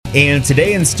And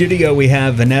today in studio, we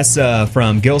have Vanessa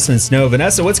from Gilson Snow.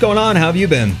 Vanessa, what's going on? How have you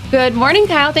been? Good morning,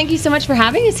 Kyle. Thank you so much for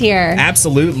having us here.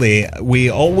 Absolutely. We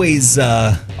always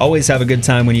have a good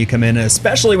time when you come in,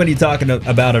 especially when you're talking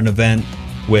about an event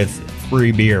with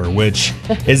free beer, which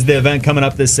is the event coming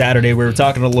up this Saturday. We were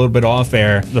talking a little bit off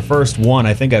air. The first one,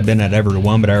 I think I've been at every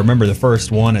one, but I remember the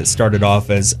first one, it started off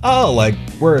as,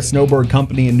 we're a snowboard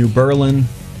company in New Berlin.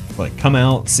 Come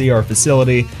out, see our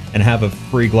facility, and have a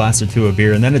free glass or two of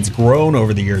beer. And then it's grown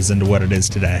over the years into what it is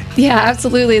today. Yeah,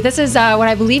 absolutely. This is what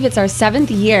I believe it's our 7th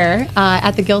year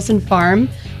at the Gilson Farm.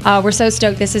 We're so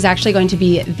stoked. This is actually going to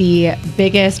be the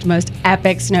biggest, most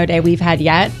epic snow day we've had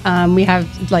yet. We have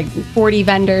 40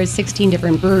 vendors, 16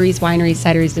 different breweries, wineries,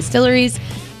 cideries, distilleries.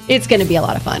 It's going to be a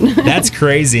lot of fun. That's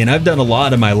crazy. And I've done a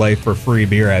lot in my life for free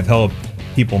beer. I've helped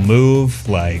people move,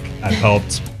 I've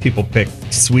helped people pick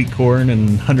sweet corn in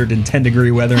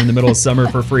 110-degree weather in the middle of summer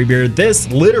for free beer. This,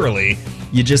 literally,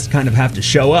 you just kind of have to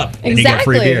show up and you get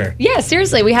free beer. Yeah,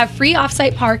 seriously. We have free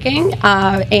off-site parking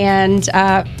and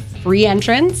free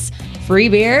entrance, free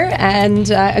beer, and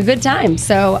a good time.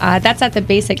 So that's at the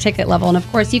basic ticket level. And, of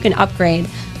course, you can upgrade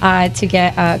to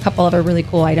get a couple of really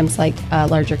cool items like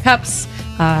larger cups,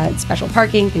 special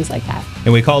parking, things like that.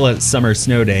 And we call it Summer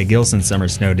Snow Day, Gilson Summer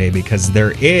Snow Day, because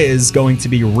there is going to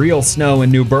be real snow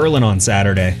in New Berlin on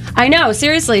Saturday. I know,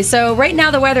 seriously. So right now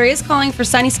the weather is calling for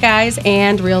sunny skies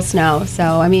and real snow.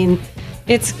 So, I mean,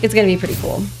 it's going to be pretty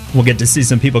cool. We'll get to see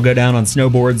some people go down on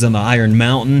snowboards on the Iron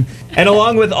Mountain. And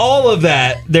along with all of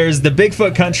that, there's the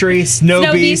Bigfoot Country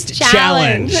Snow Beast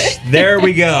Challenge. There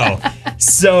we go.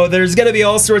 So there's going to be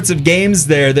all sorts of games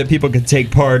there that people can take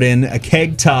part in. A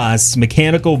keg toss,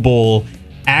 mechanical bull,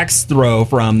 axe throw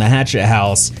from the Hatchet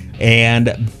House, and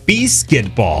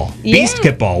Beasketball. Yeah.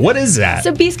 Beasketball, what is that?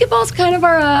 So Beasketball is kind of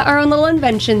our own little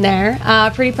invention there.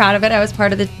 Pretty proud of it. I was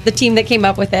part of the team that came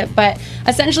up with it. But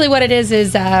essentially what it is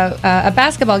a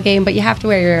basketball game, but you have to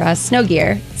wear your snow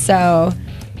gear. So,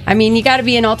 I mean, you got to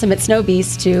be an ultimate snow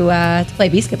beast to play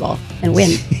Beasketball and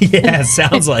win. Yeah,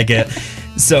 sounds like it.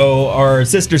 So our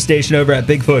sister station over at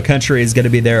Bigfoot Country is going to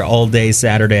be there all day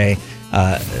Saturday,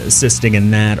 assisting in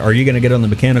that. Are you going to get on the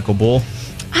mechanical bull?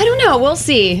 I don't know. We'll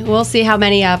see. We'll see how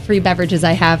many free beverages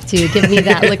I have to give me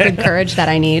that liquid courage that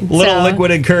I need.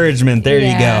 Liquid encouragement. There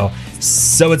you go.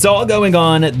 So it's all going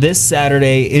on this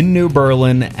Saturday in New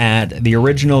Berlin at the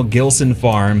original Gilson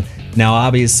Farm. Now,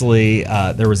 obviously,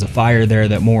 there was a fire there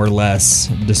that more or less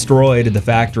destroyed the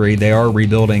factory. They are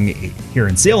rebuilding here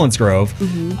in Selinsgrove.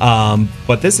 Mm-hmm.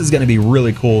 But this is going to be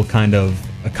really cool, kind of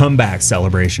a comeback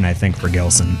celebration, I think, for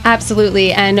Gilson.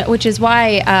 Absolutely, and which is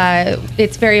why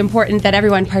it's very important that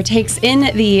everyone partakes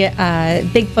in the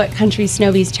Bigfoot Country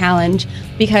Snow Beast Challenge,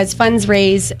 because funds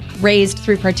raised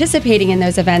through participating in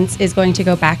those events is going to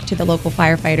go back to the local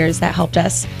firefighters that helped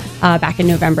us back in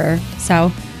November.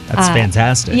 So that's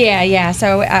fantastic. Yeah.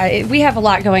 So we have a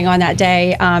lot going on that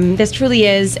day. This truly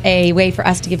is a way for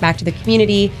us to give back to the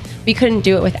community. We couldn't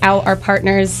do it without our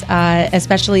partners,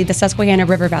 especially the Susquehanna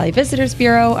River Valley Visitors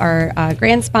Bureau, our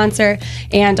grand sponsor,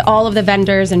 and all of the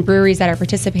vendors and breweries that are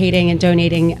participating and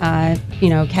donating,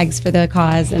 kegs for the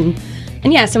cause.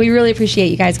 And yeah, so we really appreciate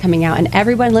you guys coming out, and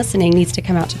everyone listening needs to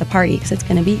come out to the party because it's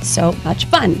going to be so much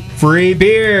fun. Free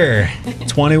beer.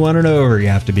 21 and over you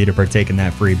have to be to partake in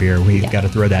that free beer. We've got to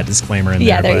throw that disclaimer in there.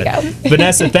 Yeah, there you go.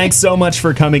 Vanessa, thanks so much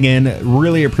for coming in.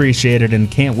 Really appreciate it,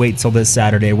 and can't wait till this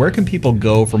Saturday. Where can people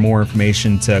go for more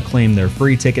information to claim their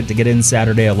free ticket to get in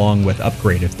Saturday, along with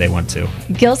upgrade if they want to?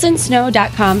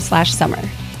 GilsonSnow.com/summer.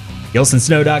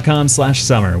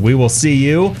 GilsonSnow.com/summer. We will see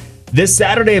you this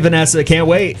Saturday, Vanessa. Can't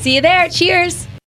wait. See you there. Cheers.